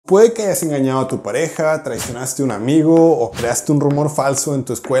Puede que hayas engañado a tu pareja, traicionaste a un amigo o creaste un rumor falso en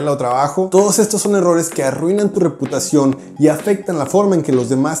tu escuela o trabajo. Todos estos son errores que arruinan tu reputación y afectan la forma en que los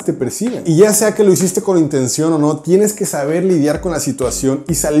demás te perciben. Y ya sea que lo hiciste con intención o no, tienes que saber lidiar con la situación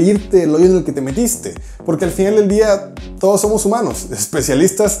y salirte del hoyo en el que te metiste. Porque al final del día, todos somos humanos,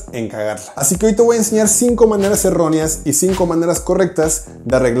 especialistas en cagarla. Así que hoy te voy a enseñar 5 maneras erróneas y 5 maneras correctas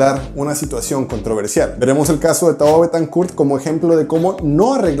de arreglar una situación controversial. Veremos el caso de Tavo Betancourt como ejemplo de cómo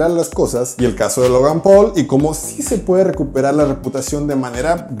no arreglar las cosas y el caso de Logan Paul y cómo sí se puede recuperar la reputación de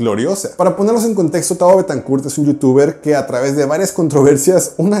manera gloriosa. Para ponerlos en contexto, Tavo Betancourt es un youtuber que a través de varias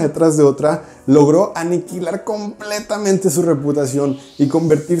controversias, una detrás de otra, logró aniquilar completamente su reputación y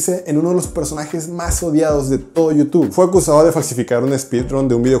convertirse en uno de los personajes más odiados de todo YouTube. Fue acusado de falsificar un speedrun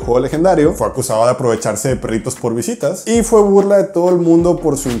de un videojuego legendario, fue acusado de aprovecharse de perritos por visitas y fue burla de todo el mundo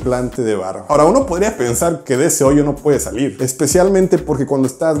por su implante de barba. Ahora, uno podría pensar que de ese hoyo no puede salir, especialmente porque cuando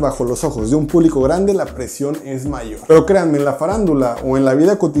estás bajo los ojos de un público grande la presión es mayor. Pero créanme, en la farándula o en la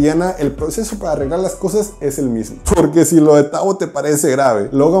vida cotidiana el proceso para arreglar las cosas es el mismo. Porque si lo de Tavo te parece grave,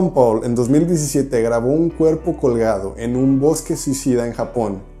 Logan Paul en 2017 grabó un cuerpo colgado en un bosque suicida en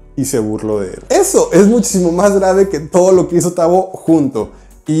Japón y se burló de él. Eso es muchísimo más grave que todo lo que hizo Tavo junto.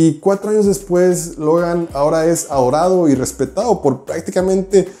 Y 4 años después, Logan ahora es adorado y respetado por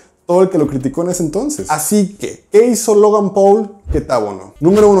prácticamente todo el que lo criticó en ese entonces. Así que, ¿qué hizo Logan Paul que Tavo no?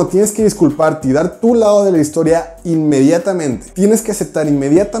 Número 1, tienes que disculparte y dar tu lado de la historia inmediatamente. Tienes que aceptar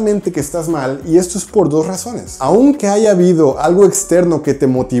inmediatamente que estás mal, y esto es por 2 razones. Aunque haya habido algo externo que te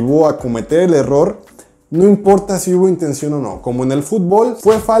motivó a cometer el error, no importa si hubo intención o no. Como en el fútbol,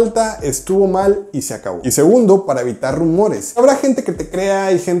 fue falta, estuvo mal y se acabó. Y segundo, para evitar rumores. Habrá gente que te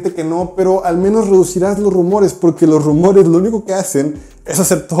crea y gente que no, pero al menos reducirás los rumores, porque los rumores lo único que hacen es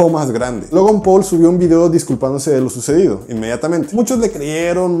hacer todo más grande. Logan Paul subió un video disculpándose de lo sucedido inmediatamente. Muchos le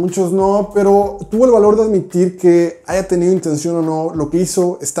creyeron, muchos no, pero tuvo el valor de admitir que haya tenido intención o no, lo que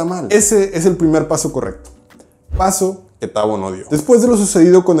hizo está mal. Ese es el primer paso correcto. Paso que Tavo no dio. Después de lo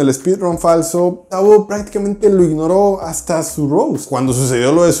sucedido con el speedrun falso, Tavo prácticamente lo ignoró hasta su roast. Cuando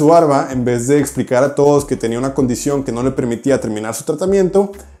sucedió lo de su barba, en vez de explicar a todos que tenía una condición que no le permitía terminar su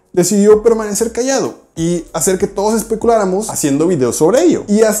tratamiento, decidió permanecer callado y hacer que todos especuláramos haciendo videos sobre ello.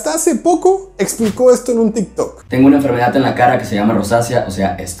 Y hasta hace poco explicó esto en un TikTok. Tengo una enfermedad en la cara que se llama rosácea, o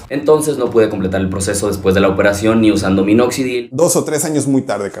sea, esto. Entonces no pude completar el proceso después de la operación ni usando minoxidil. 2 o 3 años muy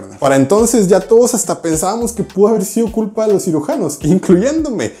tarde, carnal. Para entonces ya todos hasta pensábamos que pudo haber sido culpa de los cirujanos,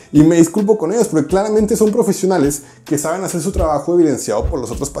 incluyéndome. Y me disculpo con ellos, porque claramente son profesionales que saben hacer su trabajo evidenciado por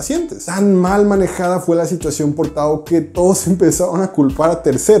los otros pacientes. Tan mal manejada fue la situación por Tavo que todos empezaron a culpar a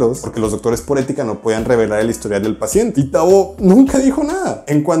terceros, porque los doctores por ética no podían revelar el historial del paciente. Y Tavo nunca dijo nada.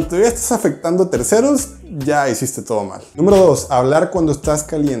 En cuanto ya estás afectando a terceros, ya hiciste todo mal. Número 2, hablar cuando estás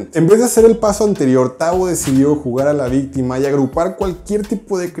caliente. En vez de hacer el paso anterior, Tavo decidió jugar a la víctima y agrupar cualquier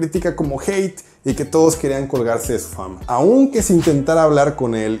tipo de crítica como hate y que todos querían colgarse de su fama. Aunque se intentara hablar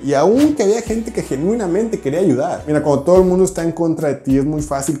con él y aunque había gente que genuinamente quería ayudar. Mira, cuando todo el mundo está en contra de ti es muy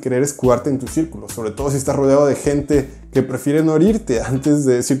fácil querer escudarte en tu círculo, sobre todo si estás rodeado de gente que prefiere no herirte antes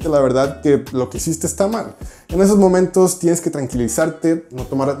de decirte la verdad que lo que hiciste está mal. En esos momentos tienes que tranquilizarte, no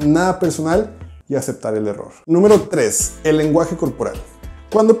tomar nada personal y aceptar el error. Número 3, el lenguaje corporal.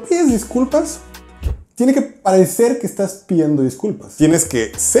 Cuando pides disculpas, tiene que parecer que estás pidiendo disculpas. Tienes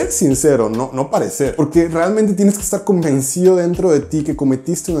que ser sincero, no parecer. Porque realmente tienes que estar convencido dentro de ti que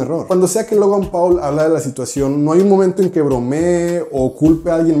cometiste un error. Cuando sea que Logan Paul habla de la situación, no hay un momento en que bromee o culpe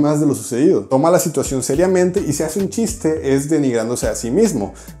a alguien más de lo sucedido. Toma la situación seriamente y si hace un chiste es denigrándose a sí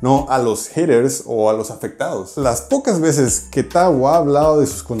mismo, no a los haters o a los afectados. Las pocas veces que Tavo ha hablado de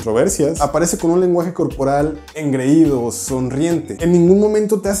sus controversias, aparece con un lenguaje corporal engreído, sonriente. En ningún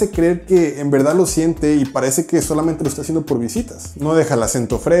momento te hace creer que en verdad lo siente y parece que solamente lo está haciendo por visitas. No deja el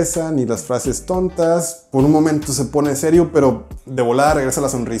acento fresa ni las frases tontas. Por un momento se pone serio, pero de volada regresa la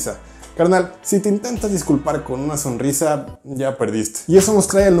sonrisa. Carnal, si te intentas disculpar con una sonrisa, ya perdiste. Y eso nos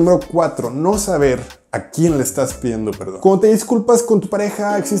trae al número 4, no saber a quién le estás pidiendo perdón. Cuando te disculpas con tu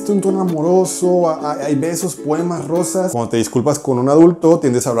pareja, existe un tono amoroso, hay besos, poemas, rosas. Cuando te disculpas con un adulto,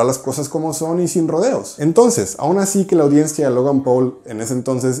 tiendes a hablar las cosas como son y sin rodeos. Entonces, aún así que la audiencia de Logan Paul en ese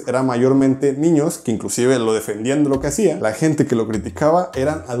entonces era mayormente niños, que inclusive lo defendían de lo que hacía, la gente que lo criticaba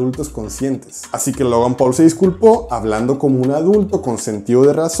eran adultos conscientes. Así que Logan Paul se disculpó hablando como un adulto con sentido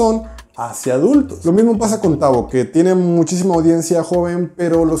de razón, hacia adultos. Lo mismo pasa con Tavo, que tiene muchísima audiencia joven,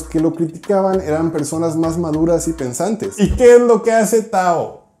 pero los que lo criticaban eran personas más maduras y pensantes. ¿Y qué es lo que hace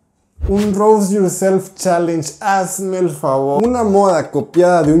Tavo? Un Roast Yourself Challenge, hazme el favor. Una moda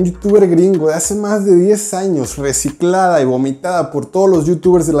copiada de un youtuber gringo de hace más de 10 años, reciclada y vomitada por todos los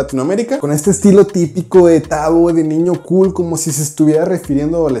youtubers de Latinoamérica, con este estilo típico de Tavo, de niño cool, como si se estuviera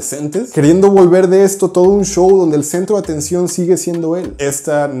refiriendo a adolescentes, queriendo volver de esto todo un show donde el centro de atención sigue siendo él.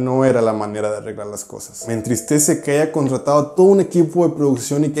 Esta no era la manera de arreglar las cosas. Me entristece que haya contratado todo un equipo de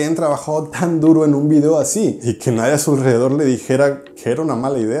producción y que hayan trabajado tan duro en un video así, y que nadie a su alrededor le dijera que era una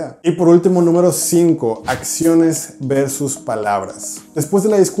mala idea. Y por último, número 5, acciones versus palabras. Después de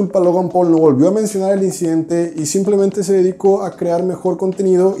la disculpa, Logan Paul no volvió a mencionar el incidente y simplemente se dedicó a crear mejor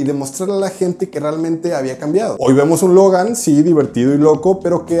contenido y demostrarle a la gente que realmente había cambiado. Hoy vemos un Logan, sí, divertido y loco,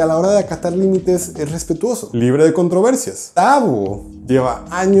 pero que a la hora de acatar límites es respetuoso, libre de controversias. Tavo lleva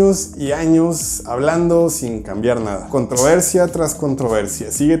años y años hablando sin cambiar nada. Controversia tras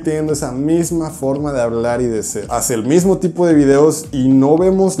controversia. Sigue teniendo esa misma forma de hablar y de ser. Hace el mismo tipo de videos y no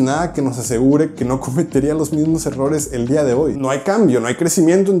vemos nada que nos asegure que no cometería los mismos errores el día de hoy. No hay cambio, no hay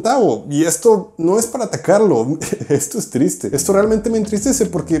crecimiento en Tavo. Y esto no es para atacarlo. Esto es triste. Esto realmente me entristece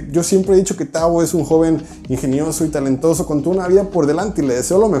porque yo siempre he dicho que Tavo es un joven ingenioso y talentoso con toda una vida por delante y le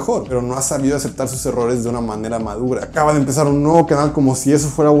deseo lo mejor. Pero no ha sabido aceptar sus errores de una manera madura. Acaba de empezar un nuevo canal como si eso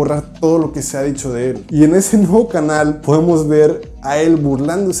fuera a borrar todo lo que se ha dicho de él. Y en ese nuevo canal podemos ver a él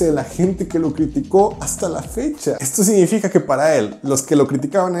burlándose de la gente que lo criticó hasta la fecha. Esto significa que para él, los que lo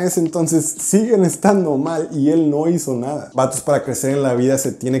criticaban en ese entonces siguen estando mal y él no hizo nada. Vatos, para crecer en la vida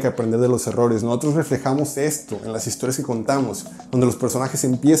se tiene que aprender de los errores. Nosotros reflejamos esto en las historias que contamos, donde los personajes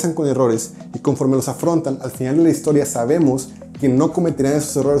empiezan con errores y conforme los afrontan, al final de la historia sabemos que no cometerían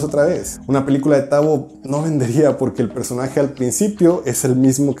esos errores otra vez. Una película de Tavo no vendería porque el personaje al principio es el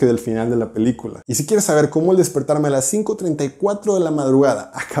mismo que del final de la película. Y si quieres saber cómo el despertarme a las 5:34 de la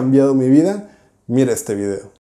madrugada ha cambiado mi vida, mira este video.